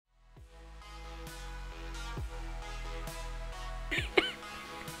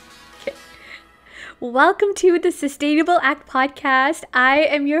Welcome to the Sustainable Act podcast. I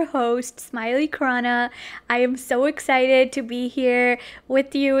am your host, Smiely Khurana. I am so excited to be here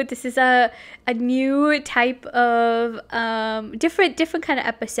with you. This is a new type of different kind of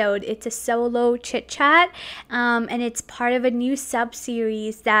episode. It's a solo chit chat, and it's part of a new sub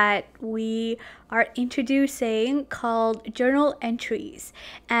series that we are introducing called Journal Entries.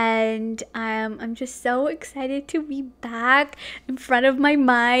 And I'm just so excited to be back in front of my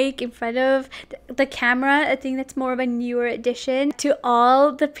mic, in front of the camera. I think that's more of a newer addition. To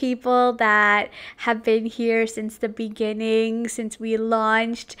all the people that have been here since the beginning, since we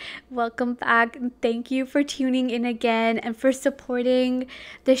launched, welcome back. And thank you for tuning in again and for supporting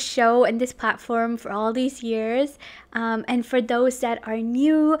the show and this platform for all these years. And for those that are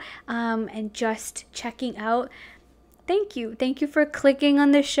new and just checking out, thank you. Thank you for clicking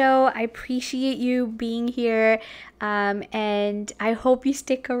on the show. I appreciate you being here, and I hope you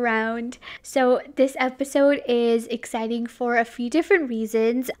stick around. So this episode is exciting for a few different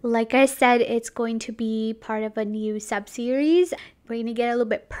reasons. Like I said, it's going to be part of a new sub-series. We're going to get a little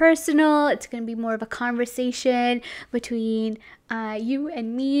bit personal. It's going to be more of a conversation between you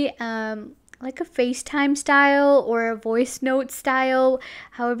and me, like a FaceTime style or a voice note style,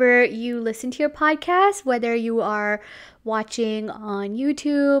 however you listen to your podcast, whether you are watching on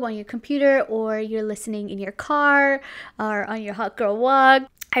YouTube, on your computer, or you're listening in your car or on your hot girl walk.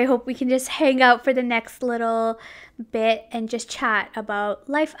 I hope we can just hang out for the next little bit and just chat about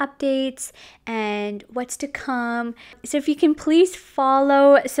life updates and what's to come. So if you can please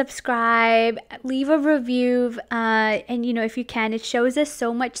follow, subscribe, leave a review, and if you can, it shows us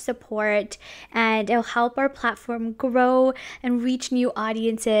so much support and it'll help our platform grow and reach new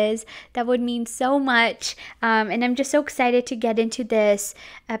audiences. That would mean so much. And I'm just so excited to get into this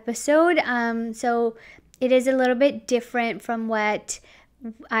episode. So it is a little bit different from what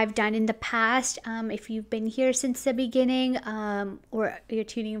I've done in the past. If you've been here since the beginning, or you're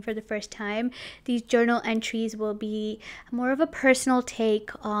tuning in for the first time, these journal entries will be more of a personal take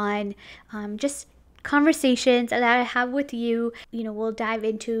on just conversations that I have with you. We'll dive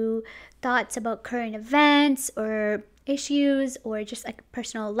into thoughts about current events or issues or just like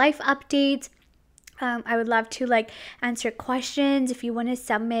personal life updates. I would love to answer questions if you want to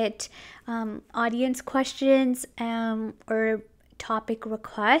submit audience questions or topic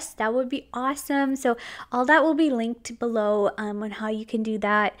requests. That would be awesome. So all that will be linked below on how you can do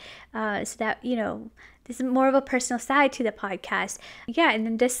that, so that this is more of a personal side to the podcast. And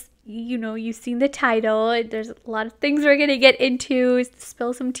then just you've seen the title. There's a lot of things we're gonna get into,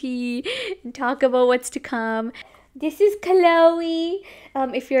 spill some tea and talk about what's to come. This is Chloe.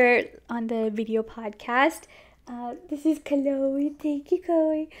 If you're on the video podcast, this is Chloe. Thank you,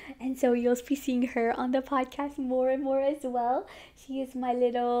 Chloe. And so you'll be seeing her on the podcast more and more as well. She is my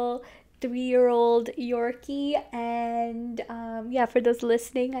little 3-year-old Yorkie. And for those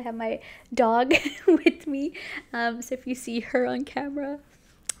listening, I have my dog with me. So if you see her on camera,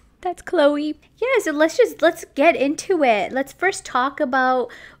 that's Chloe. So let's get into it. Let's first talk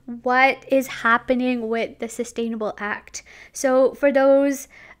about what is happening with the Sustainable Act. So for those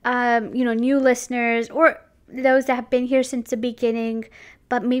new listeners, or those that have been here since the beginning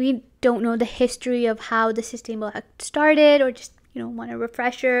but maybe don't know the history of how the Sustainable Act started, or just want a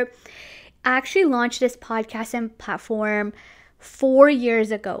refresher, I actually launched this podcast and platform 4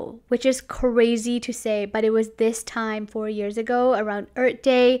 years ago, which is crazy to say, but it was this time 4 years ago around Earth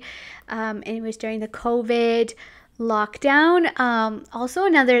Day, and it was during the COVID lockdown. Also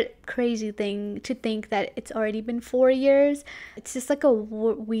another crazy thing to think that it's already been 4 years. It's just like a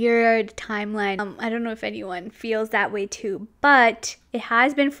weird timeline. I don't know if anyone feels that way too, but it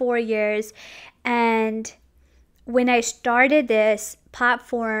has been 4 years. And when I started this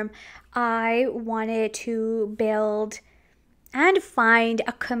platform, I wanted to build and find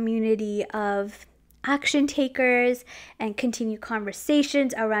a community of action takers and continue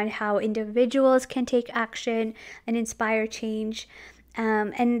conversations around how individuals can take action and inspire change.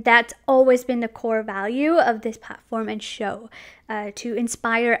 And that's always been the core value of this platform and show, to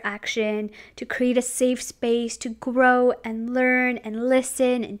inspire action, to create a safe space to grow and learn and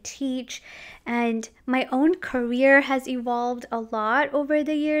listen and teach. And my own career has evolved a lot over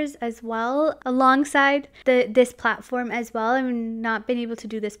the years as well, alongside this platform as well. I've not been able to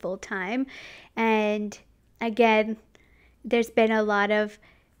do this full time. And again, there's been a lot of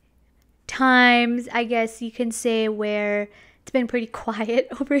times, I guess you can say, where it's been pretty quiet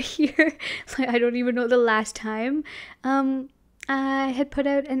over here. I don't even know the last time I had put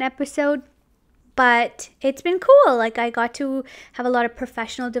out an episode. But it's been cool. Like, I got to have a lot of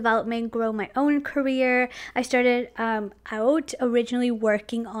professional development, grow my own career. I started out originally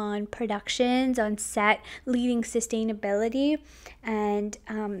working on productions, on set, leading sustainability. And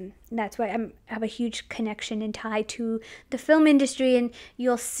that's why I have a huge connection and tie to the film industry. And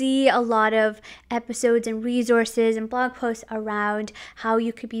you'll see a lot of episodes and resources and blog posts around how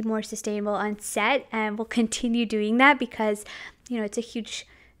you could be more sustainable on set. And we'll continue doing that because, it's a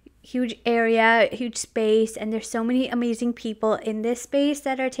huge area, huge space, and there's so many amazing people in this space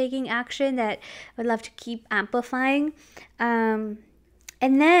that are taking action that I would love to keep amplifying. And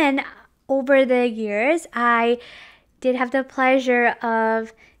then over the years, I did have the pleasure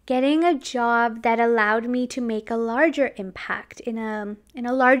of getting a job that allowed me to make a larger impact in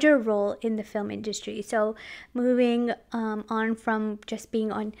a larger role in the film industry. So moving on from just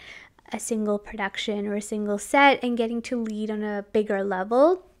being on a single production or a single set and getting to lead on a bigger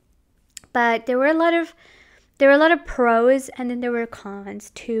level. But there were a lot of pros, and then there were cons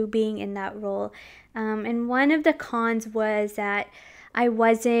to being in that role. And one of the cons was that I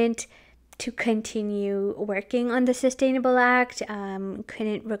wasn't to continue working on the Sustainable Act,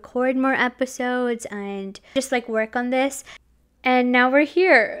 couldn't record more episodes and just like work on this. And now we're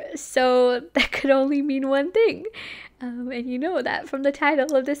here. So that could only mean one thing. And you know that from the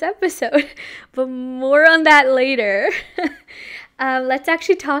title of this episode. But more on that later. Let's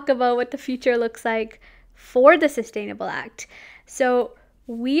actually talk about what the future looks like for the Sustainable Act. So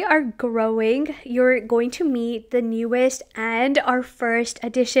we are growing. You're going to meet the newest and our first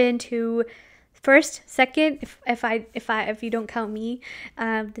addition to second, if you don't count me,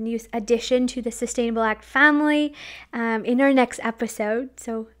 the newest addition to the Sustainable Act family in our next episode.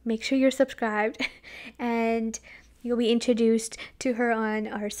 So make sure you're subscribed, and you'll be introduced to her on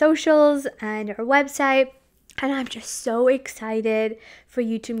our socials and our website. And I'm just so excited for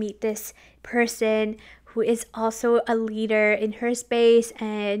you to meet this person who is also a leader in her space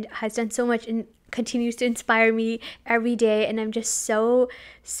and has done so much and continues to inspire me every day. And I'm just so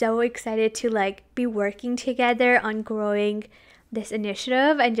excited to be working together on growing this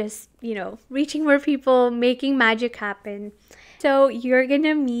initiative and just, reaching more people, making magic happen. So you're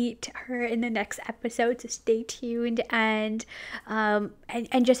gonna meet her in the next episode, so stay tuned and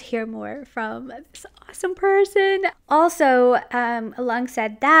just hear more from this awesome person. Also,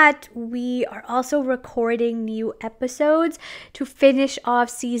 alongside that, we are also recording new episodes to finish off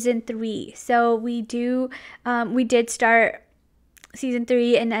season 3. So we did start season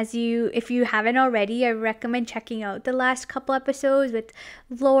 3, and if you haven't already, I recommend checking out the last couple episodes with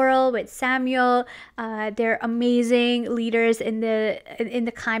Laurel, with Samuel. They're amazing leaders in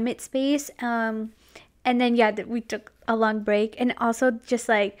the climate space. And then we took a long break, and also just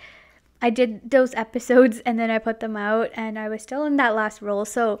I did those episodes and then I put them out, and I was still in that last role.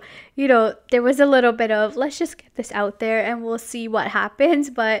 So, there was a little bit of, let's just get this out there and we'll see what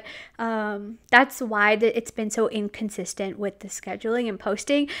happens. But that's why it's been so inconsistent with the scheduling and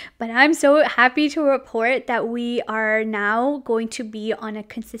posting. But I'm so happy to report that we are now going to be on a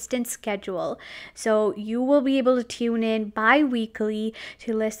consistent schedule. So you will be able to tune in bi-weekly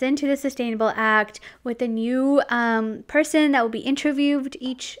to listen to the Sustainable Act with a new person that will be interviewed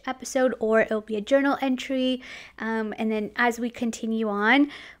each episode, or it'll be a journal entry. And then as we continue on,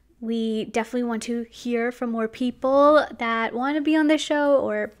 we definitely want to hear from more people that want to be on the show,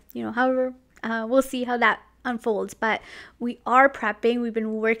 or however, we'll see how that unfolds. But we are prepping. We've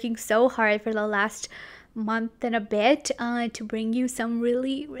been working so hard for the last month and a bit to bring you some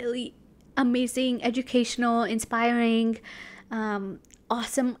really, really amazing, educational, inspiring,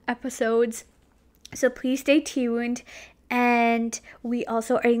 awesome episodes. So please stay tuned. And we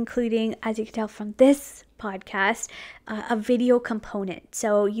also are including, as you can tell from this podcast, a video component.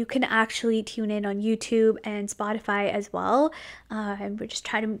 So you can actually tune in on YouTube and Spotify as well. And we're just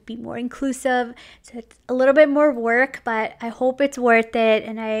trying to be more inclusive. So it's a little bit more work, but I hope it's worth it.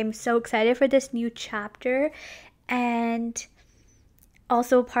 And I'm so excited for this new chapter. And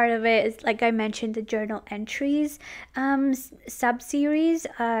also part of it is, like I mentioned, the journal entries sub-series.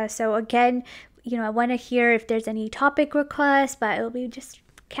 So again, I want to hear if there's any topic requests, but it'll be just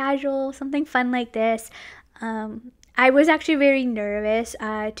casual, something fun like this. I was actually very nervous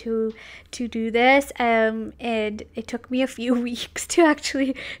to do this, and it took me a few weeks to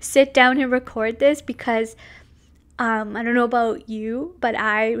actually sit down and record this because I don't know about you, but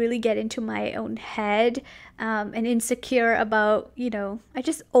I really get into my own head and insecure about, I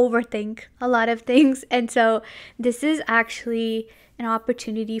just overthink a lot of things. And so this is actually an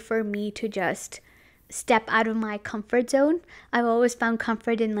opportunity for me to just step out of my comfort zone. I've always found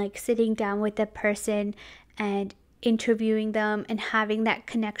comfort in sitting down with a person and interviewing them and having that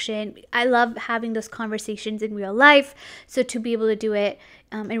connection. I love having those conversations in real life. So to be able to do it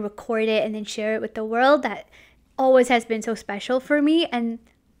and record it and then share it with the world, that always has been so special for me. And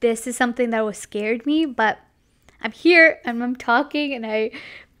this is something that was scared me, but I'm here and I'm talking, and I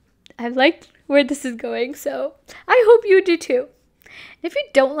like where this is going. So I hope you do too. If you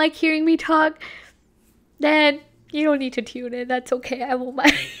don't like hearing me talk, then you don't need to tune in. That's okay. I won't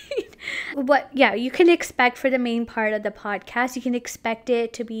mind. What, yeah, you can expect for the main part of the podcast, you can expect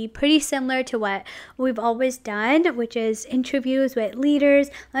it to be pretty similar to what we've always done, which is interviews with leaders,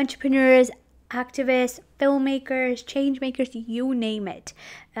 entrepreneurs, activists, filmmakers, change makers, you name it.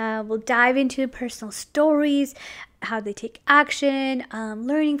 We'll dive into personal stories, how they take action,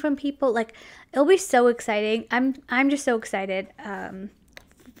 learning from people. Like, it'll be so exciting. I'm just so excited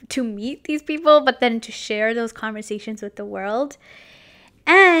to meet these people, but then to share those conversations with the world.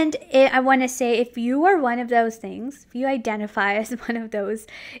 And I want to say, if you are one of those things, if you identify as one of those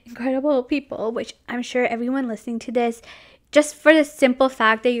incredible people, which I'm sure everyone listening to this, just for the simple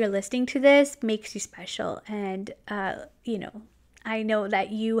fact that you're listening to this, makes you special. And, I know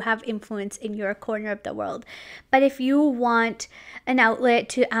that you have influence in your corner of the world. But if you want an outlet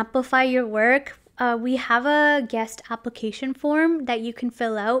to amplify your work, we have a guest application form that you can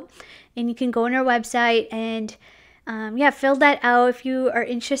fill out, and you can go on our website and fill that out if you are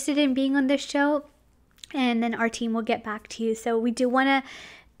interested in being on this show, and then our team will get back to you. So we do want to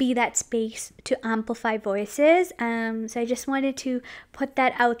be that space to amplify voices. So I just wanted to put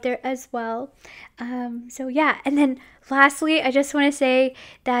that out there as well. And then lastly, I just want to say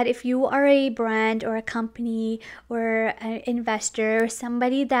that if you are a brand or a company or an investor or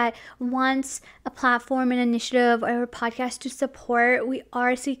somebody that wants a platform, an initiative, or a podcast to support, we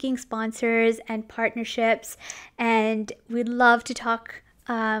are seeking sponsors and partnerships, and we'd love to talk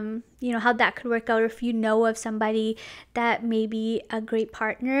how that could work out, or if you know of somebody that may be a great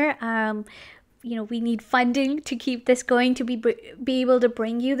partner. We need funding to keep this going, to be able to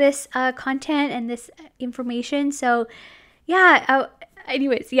bring you this content and this information. So I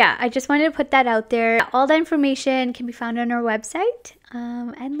just wanted to put that out there. All the information can be found on our website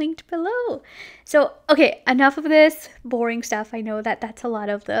and linked below. So, okay, enough of this boring stuff. I know that that's a lot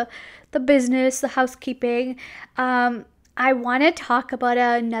of the business, the housekeeping. I want to talk about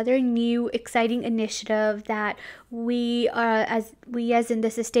another new exciting initiative that we as in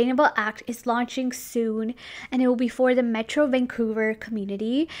the Sustainable Act is launching soon, and it will be for the Metro Vancouver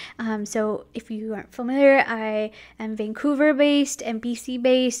community. So if you aren't familiar, I am Vancouver based and BC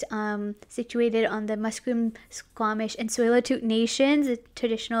based, situated on the Musqueam, Squamish, and Tsleil-Waututh nations, the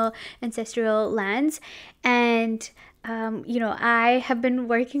traditional ancestral lands. And I have been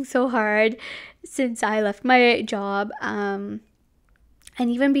working so hard since I left my job, and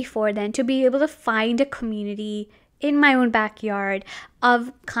even before then, to be able to find a community in my own backyard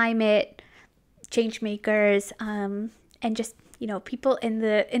of climate change makers, and just people in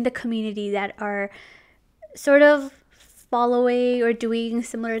the community that are sort of following or doing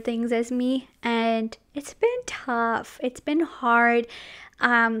similar things as me. And it's been tough. It's been hard.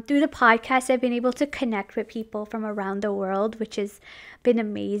 Through the podcast, I've been able to connect with people from around the world, which has been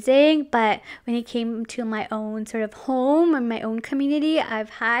amazing. But when it came to my own sort of home and my own community, I've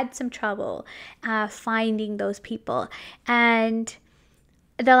had some trouble finding those people. And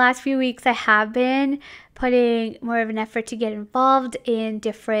the last few weeks, I have been putting more of an effort to get involved in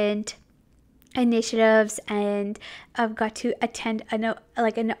different initiatives, and I've got to attend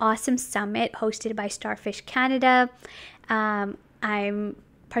an awesome summit hosted by Starfish Canada. I'm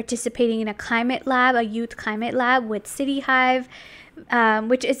participating in a climate lab, a youth climate lab with City Hive,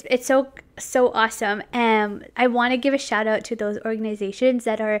 which is so awesome. I want to give a shout out to those organizations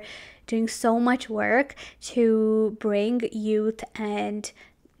that are doing so much work to bring youth and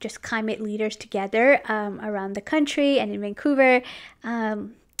just climate leaders together around the country and in Vancouver.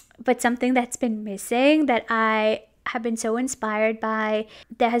 But something that's been missing, that I have been so inspired by,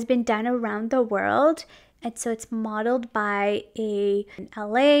 that has been done around the world. And so it's modeled by in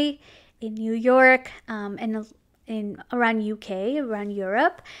LA, in New York, and in around UK, around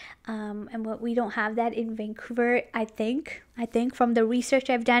Europe. And what we don't have that in Vancouver, I think from the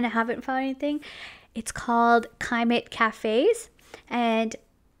research I've done, I haven't found anything. It's called climate cafes. And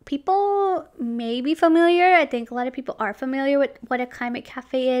people may be familiar. I think a lot of people are familiar with what a climate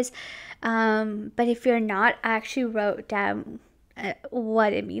cafe is. But if you're not, I actually wrote down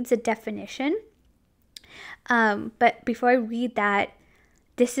what it means, a definition. But before I read that,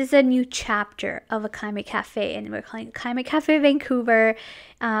 this is a new chapter of a climate cafe, and we're calling it Climate Cafe Vancouver.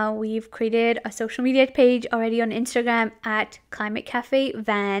 We've created a social media page already on Instagram at Climate Cafe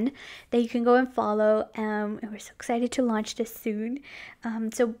Van that you can go and follow. And we're so excited to launch this soon.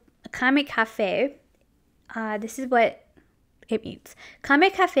 So a climate cafe, this is what it means.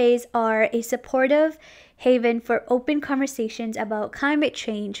 Climate cafes are a supportive haven for open conversations about climate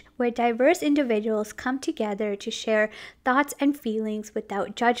change where diverse individuals come together to share thoughts and feelings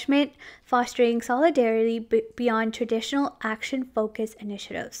without judgment, fostering solidarity beyond traditional action-focused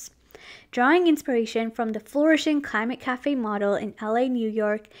initiatives. Drawing inspiration from the flourishing Climate Cafe model in LA, New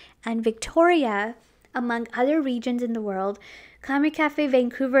York, and Victoria, among other regions in the world, Climate Cafe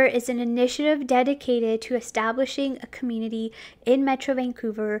Vancouver is an initiative dedicated to establishing a community in Metro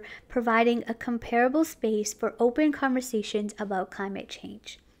Vancouver, providing a comparable space for open conversations about climate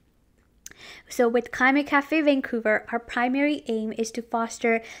change. So with Climate Cafe Vancouver, our primary aim is to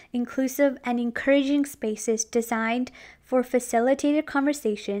foster inclusive and encouraging spaces designed for facilitated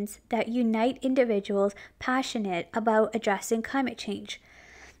conversations that unite individuals passionate about addressing climate change.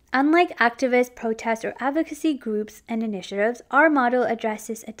 Unlike activist, protest, or advocacy groups and initiatives, our model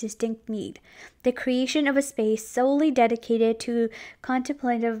addresses a distinct need: the creation of a space solely dedicated to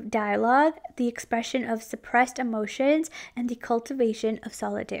contemplative dialogue, the expression of suppressed emotions, and the cultivation of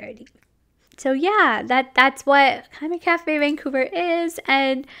solidarity. So yeah, that's what Climate Cafe Vancouver is,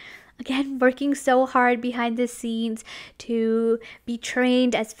 and again, working so hard behind the scenes to be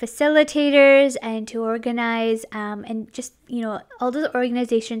trained as facilitators and to organize and just, all those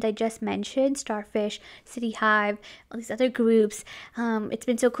organizations I just mentioned, Starfish, City Hive, all these other groups. It's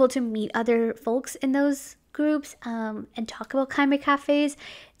been so cool to meet other folks in those groups and talk about climate cafes.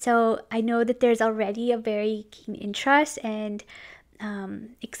 So I know that there's already a very keen interest and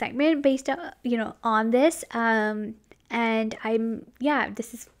excitement based on this. And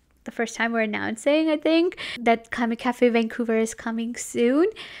this is the first time we're announcing, I think, that Climate Cafe Vancouver is coming soon.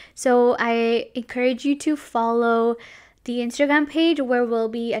 So I encourage you to follow the Instagram page where we'll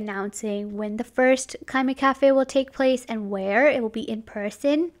be announcing when the first Climate Cafe will take place and where. It will be in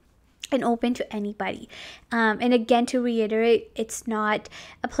person and open to anybody. And again, to reiterate, it's not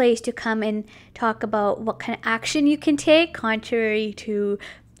a place to come and talk about what kind of action you can take, contrary to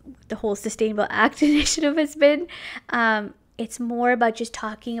the whole Sustainable Act initiative has been. It's more about just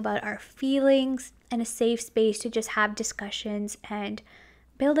talking about our feelings and a safe space to just have discussions and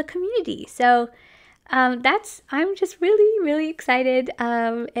build a community. So I'm just really, really excited.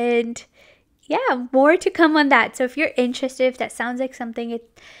 And yeah, more to come on that. So if you're interested, if that sounds like something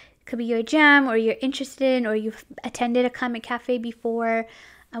it could be your jam or you're interested in, or you've attended a climate cafe before,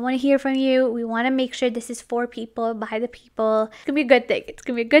 I want to hear from you. We want to make sure this is for people, by the people. It's going to be a good thing. It's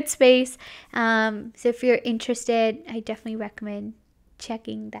going to be a good space. So if you're interested, I definitely recommend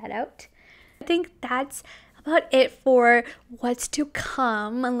checking that out. I think that's about it for what's to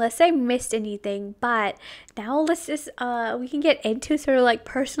come, unless I missed anything. But now let's just, we can get into sort of like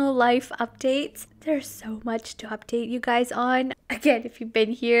personal life updates. There's so much to update you guys on. Again, if you've been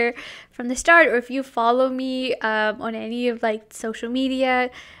here from the start, or if you follow me on any of like social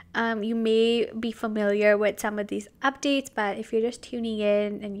media, you may be familiar with some of these updates. But if you're just tuning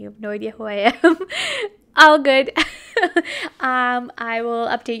in and you have no idea who I am, all good. I will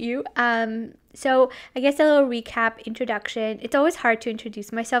update you. So I guess a little recap, introduction. It's always hard to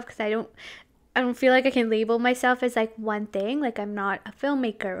introduce myself because I don't feel like I can label myself as like one thing. Like I'm not a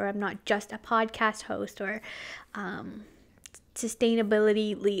filmmaker, or I'm not just a podcast host, or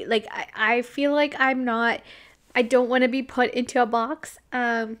sustainability lead. Like I feel like I don't want to be put into a box.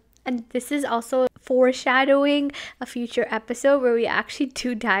 And this is also foreshadowing a future episode where we actually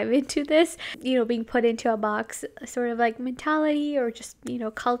do dive into this, being put into a box sort of like mentality or just,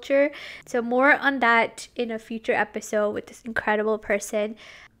 culture. So more on that in a future episode with this incredible person.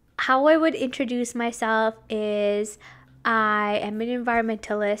 How I would introduce myself is I am an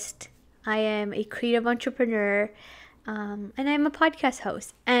environmentalist, I am a creative entrepreneur, and I'm a podcast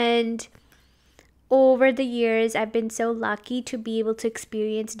host. And over the years, I've been so lucky to be able to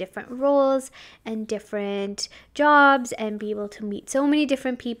experience different roles and different jobs and be able to meet so many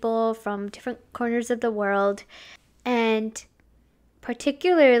different people from different corners of the world. And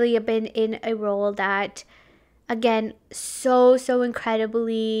particularly, I've been in a role that, again, so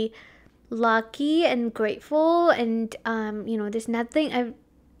incredibly lucky and grateful. And, there's nothing,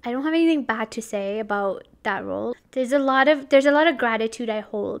 I don't have anything bad to say about that role. There's a lot of gratitude I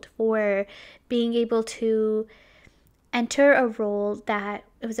hold for being able to enter a role that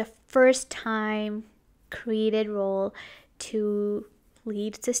it was a first time created role to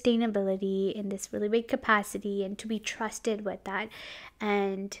lead sustainability in this really big capacity and to be trusted with that.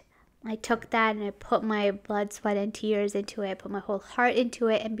 And I took that and I put my blood, sweat, and tears into it. I put my whole heart into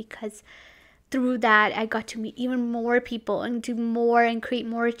it. And because through that, I got to meet even more people and do more and create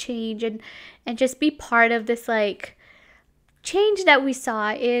more change and just be part of this like change that we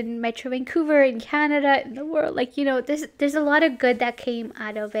saw in Metro Vancouver, in Canada, in the world. Like, you know, there's a lot of good that came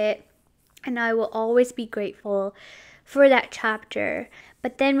out of it. And I will always be grateful for that chapter.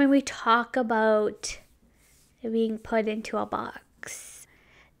 But then when we talk about being put into a box,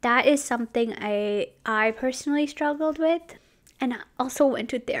 that is something I personally struggled with. And I also went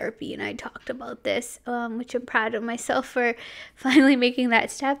to therapy and I talked about this, which I'm proud of myself for finally making that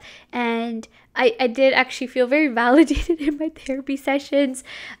step. And I did actually feel very validated in my therapy sessions,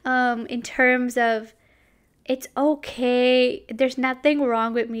 in terms of it's okay. There's nothing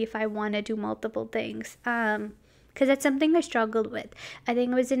wrong with me if I want to do multiple things. Because that's something I struggled with. I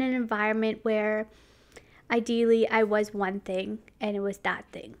think I was in an environment where ideally I was one thing and it was that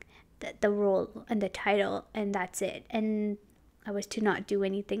thing, the role and the title, and that's it. And I was to not do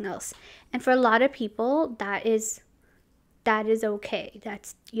anything else. And for a lot of people, that is okay.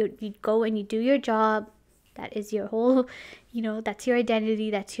 That's you go and you do your job. That is your whole, that's your identity,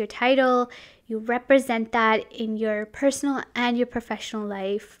 that's your title. You represent that in your personal and your professional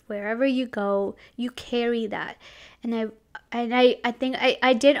life. Wherever you go, you carry that. And I think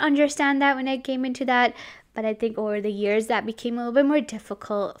I did understand that when I came into that, but I think over the years that became a little bit more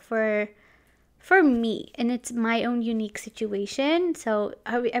difficult for me, and it's my own unique situation. So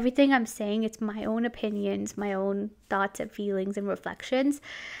everything I'm saying, it's my own opinions, my own thoughts and feelings and reflections.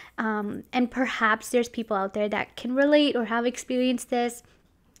 And perhaps there's people out there that can relate or have experienced this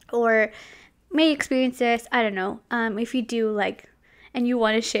or may experience this. I don't know. If you do, and you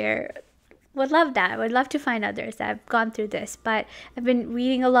want to share, would love that. Would love to find others that have gone through this. But I've been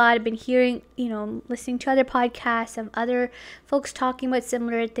reading a lot. I've been hearing, listening to other podcasts of other folks talking about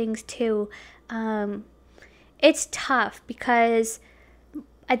similar things too. It's tough because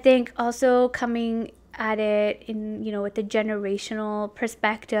I think also coming at it in, with the generational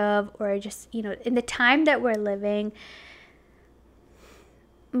perspective, or just, in the time that we're living,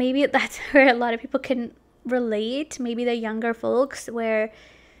 maybe that's where a lot of people can relate, maybe the younger folks, where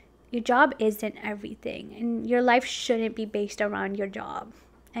your job isn't everything and your life shouldn't be based around your job.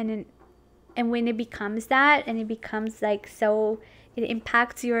 And when it becomes that, and it becomes so it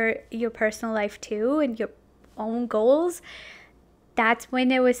impacts your personal life too and your own goals, that's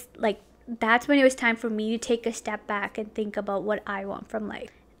when it was time for me to take a step back and think about what I want from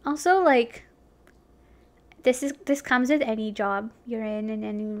life. Also, this comes with any job you're in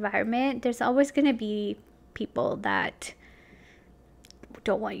any environment. There's always going to be people that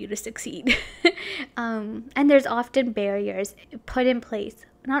don't want you to succeed. And there's often barriers put in place.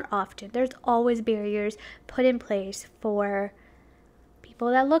 Not often, there's always barriers put in place for people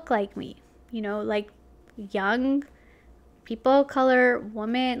that look like me, young people of color,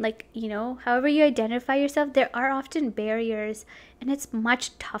 women, however you identify yourself. There are often barriers, and it's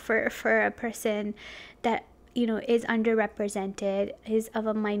much tougher for a person that is underrepresented, is of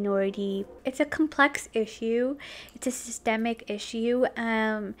a minority. It's a complex issue. It's a systemic issue.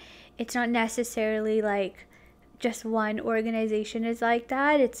 It's not necessarily just one organization is like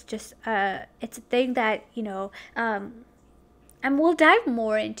that. It's just it's a thing that and we'll dive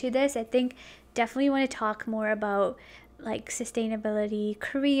more into this. I think definitely want to talk more about sustainability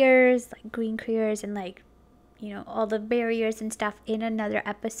careers, green careers, and all the barriers and stuff in another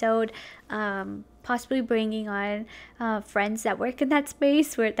episode. Possibly bringing on friends that work in that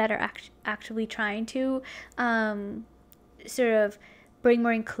space that are actually trying to sort of bring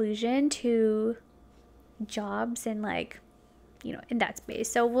more inclusion to jobs and in that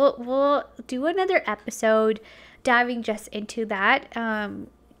space. So we'll do another episode diving just into that,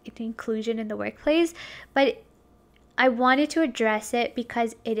 inclusion in the workplace. But I wanted to address it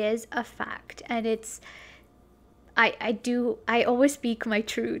because it is a fact, and it's I always speak my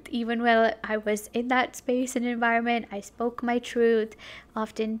truth. Even when I was in that space and environment, I spoke my truth.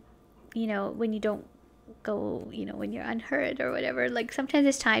 Often, when you don't go, when you're unheard or whatever, sometimes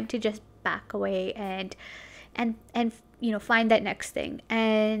it's time to just back away and find that next thing.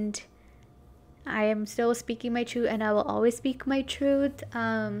 And I am still speaking my truth, and I will always speak my truth.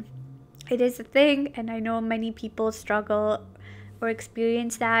 It is a thing, and I know many people struggle or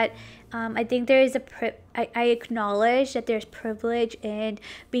experience that. I think there is I acknowledge that there's privilege in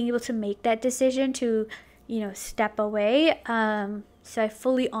being able to make that decision to, step away. So I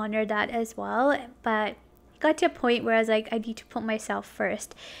fully honor that as well. But it got to a point where I was I need to put myself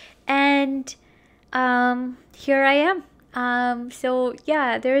first. And here I am. So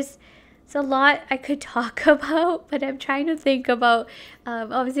yeah, there's a lot I could talk about, but I'm trying to think about.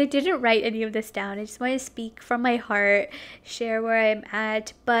 Obviously, I didn't write any of this down. I just want to speak from my heart, share where I'm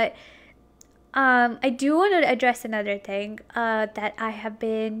at. But I do want to address another thing that I have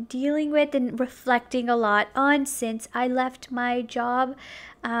been dealing with and reflecting a lot on since I left my job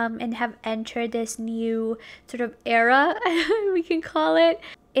and have entered this new sort of era, we can call it.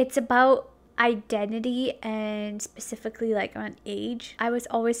 It's about identity and specifically like on age. I was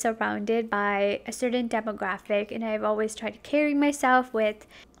always surrounded by a certain demographic, and I've always tried to carry myself with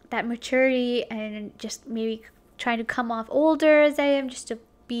that maturity and just maybe trying to come off older as I am, just to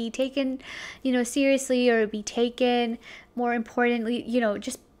be taken, seriously, or be taken more importantly,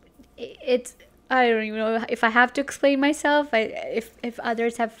 just it's, I don't even know if I have to explain myself, if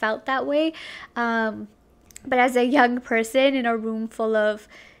others have felt that way. But as a young person in a room full of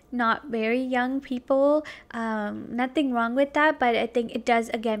not very young people, nothing wrong with that, but I think it does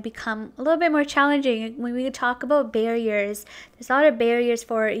again become a little bit more challenging when we talk about barriers. There's a lot of barriers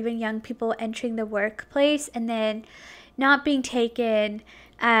for even young people entering the workplace and then not being taken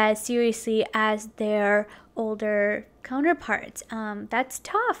as seriously as their older counterparts. That's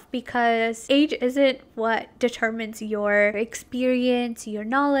tough because age isn't what determines your experience, your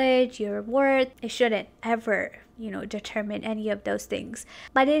knowledge, your worth. It shouldn't ever, determine any of those things.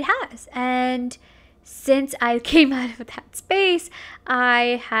 But it has. And since I came out of that space,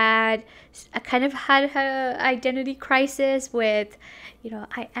 I kind of had an identity crisis with,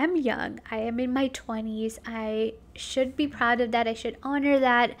 I am young. I am in my 20s. I should be proud of that. I should honor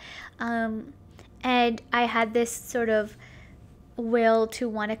that. And I had this sort of will to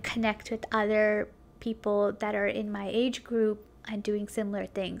want to connect with other people that are in my age group and doing similar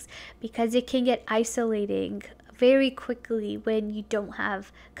things, because it can get isolating very quickly when you don't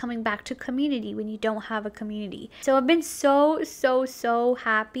have coming back to community, when you don't have a community. So I've been so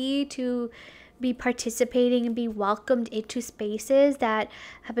happy to be participating and be welcomed into spaces that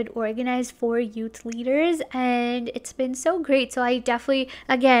have been organized for youth leaders, and it's been so great. So I definitely,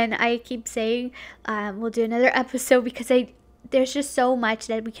 again, I keep saying we'll do another episode because there's just so much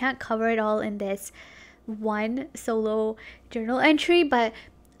that we can't cover it all in this one solo journal entry, but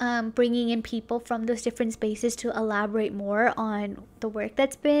bringing in people from those different spaces to elaborate more on the work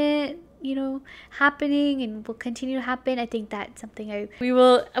that's been happening and will continue to happen. I think that's something we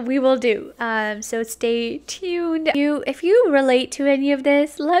will do. So stay tuned. If you relate to any of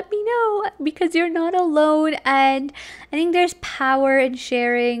this, let me know, because you're not alone, and I think there's power in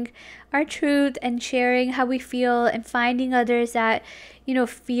sharing our truth and sharing how we feel and finding others that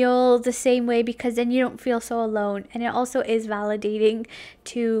feel the same way, because then you don't feel so alone. And it also is validating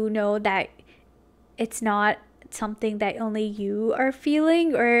to know that it's not something that only you are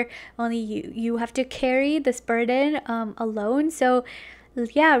feeling, or only you have to carry this burden alone. So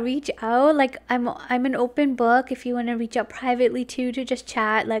yeah, reach out. Like I'm an open book if you want to reach out privately too, to just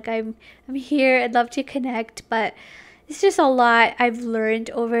chat. Like I'm here. I'd love to connect, but it's just a lot I've learned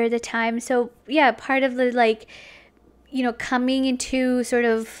over the time. So yeah, part of the coming into sort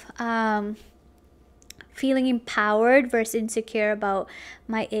of feeling empowered versus insecure about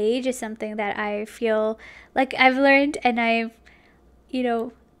my age is something that I feel like I've learned, and I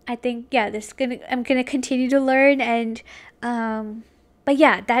think, yeah, I'm gonna continue to learn. And but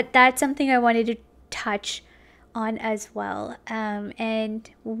yeah, that's something I wanted to touch on as well, and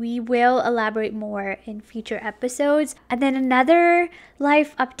we will elaborate more in future episodes. And then another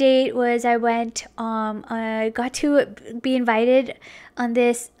life update was I got to be invited on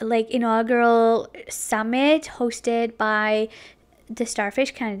this inaugural summit hosted by the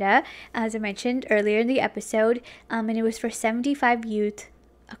Starfish Canada, as I mentioned earlier in the episode, and it was for 75 youth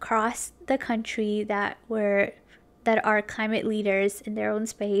across the country that are climate leaders in their own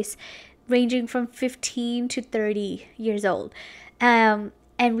space, ranging from 15 to 30 years old. And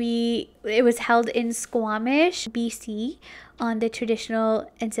it was held in Squamish, BC, on the traditional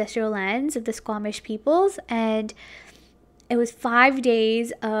ancestral lands of the Squamish peoples. And it was 5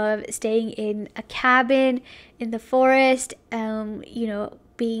 days of staying in a cabin in the forest,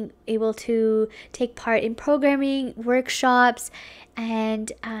 being able to take part in programming, workshops,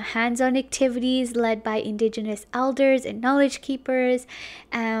 and hands-on activities led by Indigenous elders and knowledge keepers,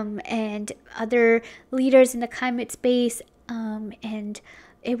 and other leaders in the climate space. And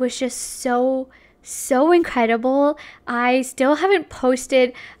it was just so incredible. I still haven't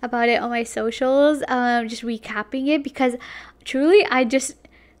posted about it on my socials, just recapping it, because truly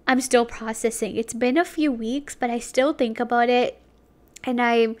I'm still processing. It's been a few weeks, but I still think about it, and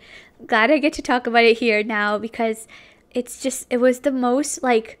I'm glad I get to talk about it here now, because it was the most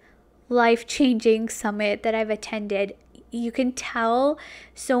life-changing summit that I've attended you can tell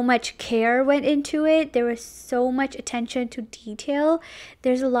so much care went into it. There was so much attention to detail.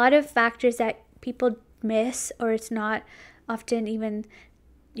 There's a lot of factors that people miss, or it's not often even,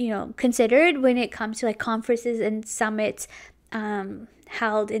 considered when it comes to like conferences and summits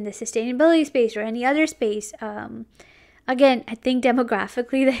held in the sustainability space or any other space. Again, I think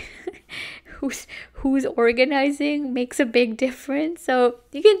demographically, who's organizing makes a big difference. So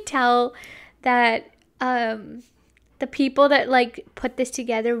you can tell that the people that like put this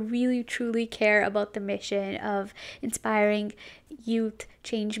together really truly care about the mission of inspiring youth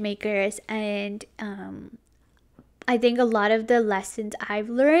change makers. And I think a lot of the lessons I've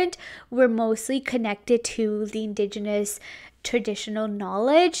learned were mostly connected to the Indigenous traditional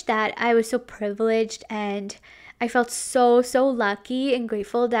knowledge that I was so privileged, and I felt so lucky and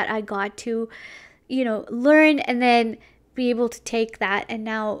grateful that I got to, learn and then be able to take that and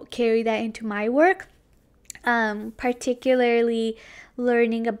now carry that into my work. Particularly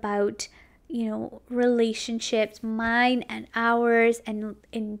learning about, relationships, mine and ours, and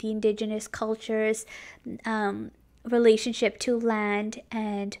in the Indigenous cultures, relationship to land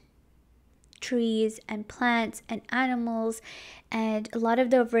and trees and plants and animals, and a lot of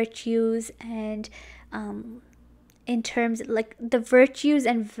the virtues and in terms like the virtues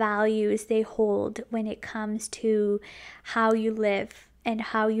and values they hold when it comes to how you live and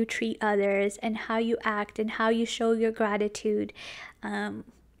how you treat others and how you act and how you show your gratitude.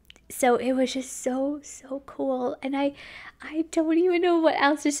 So it was just so cool, and I don't even know what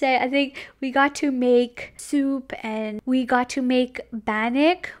else to say. I think we got to make soup, and we got to make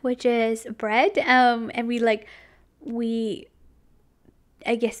bannock, which is bread, and we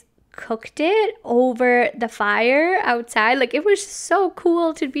I guess cooked it over the fire outside. Like, it was so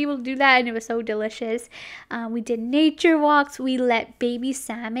cool to be able to do that, and it was so delicious. We did nature walks. We let baby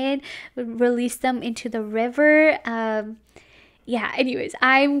salmon, release them into the river. Yeah, anyways,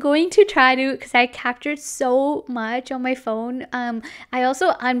 I'm going to try to, because I captured so much on my phone. I also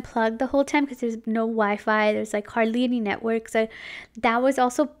unplugged the whole time because there's no Wi-Fi. There's like hardly any network. So that was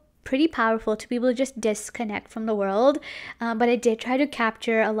also pretty powerful to be able to just disconnect from the world. But I did try to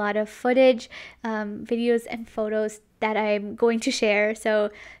capture a lot of footage, videos and photos that I'm going to share. So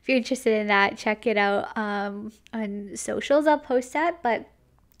if you're interested in that, check it out on socials. I'll post that. But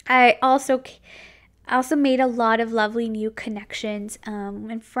I also made a lot of lovely new connections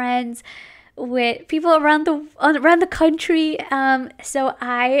and friends with people around the country. So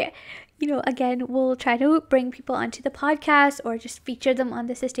I, again, will try to bring people onto the podcast or just feature them on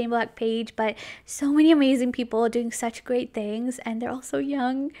the Sustainable Act page. But so many amazing people doing such great things, and they're all so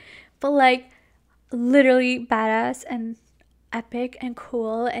young, but like literally badass and epic and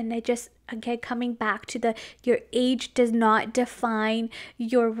cool. And I just, again, coming back to your age does not define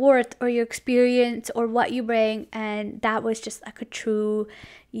your worth or your experience or what you bring. And that was just like a true,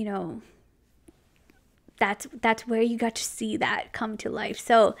 that's where you got to see that come to life.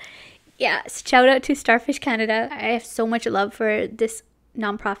 So yeah, shout out to Starfish Canada. I have so much love for this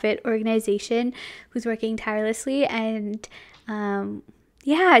nonprofit organization who's working tirelessly, and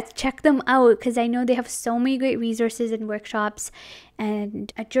yeah, check them out because I know they have so many great resources and workshops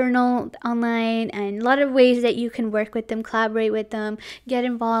and a journal online and a lot of ways that you can work with them, collaborate with them, get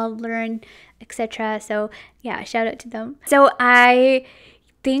involved, learn, etc. So yeah, shout out to them. So I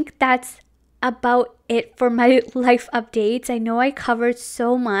think that's about it for my life updates. I know I covered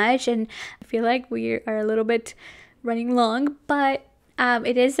so much and I feel like we are a little bit running long, but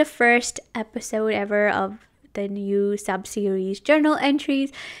it is the first episode ever of the new sub-series journal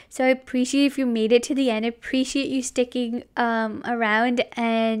entries. So I appreciate if you made it to the end. I appreciate you sticking around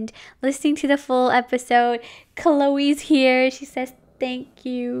and listening to the full episode. Chloe's here. She says thank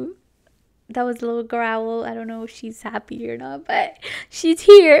you. That was a little growl. I don't know if she's happy or not, but she's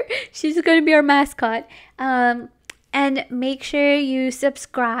here. She's going to be our mascot. And make sure you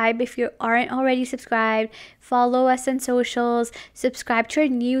subscribe if you aren't already subscribed. Follow us on socials. Subscribe to our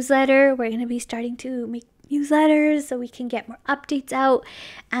newsletter. We're going to be starting to make newsletters so we can get more updates out.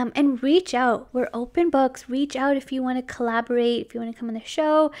 And reach out. We're open books. Reach out if you want to collaborate, if you want to come on the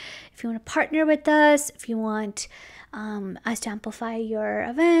show, if you want to partner with us, if you want us to amplify your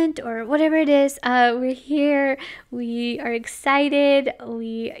event or whatever it is. We're here. We are excited.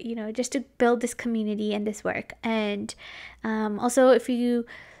 We, just to build this community and this work. And also, if you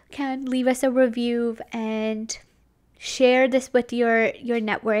can leave us a review and share this with your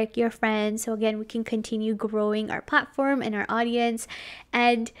network, your friends, so again we can continue growing our platform and our audience.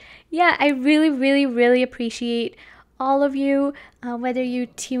 And yeah, I really appreciate all of you, whether you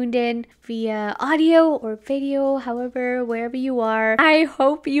tuned in via audio or video, however, wherever you are. I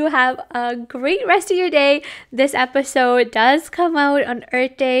hope you have a great rest of your day. This episode does come out on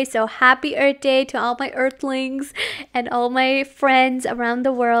Earth Day, so happy Earth Day to all my Earthlings and all my friends around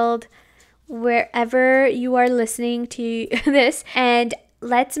the world, wherever you are listening to this. And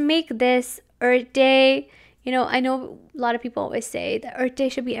let's make this Earth Day, I know a lot of people always say that Earth Day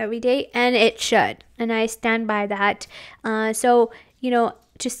should be every day, and it should, and I stand by that. So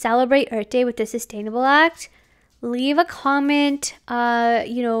to celebrate Earth Day with the Sustainable Act, leave a comment,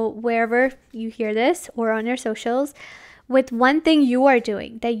 wherever you hear this or on your socials, with one thing you are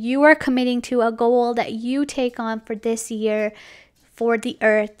doing, that you are committing to, a goal that you take on for this year for the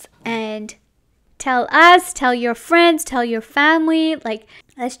Earth, and tell us, tell your friends, tell your family,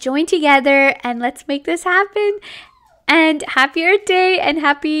 let's join together and let's make this happen. And happy Earth Day and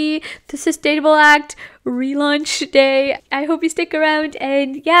happy the Sustainable Act relaunch day. I hope you stick around,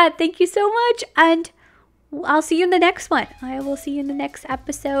 and thank you so much, and I'll see you in the next one. I will see you in the next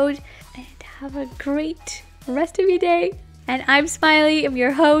episode, and have a great rest of your day. And I'm Smiley, I'm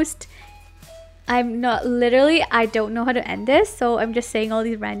your host. I don't know how to end this, so I'm just saying all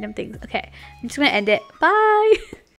these random things. Okay, I'm just gonna end it. Bye.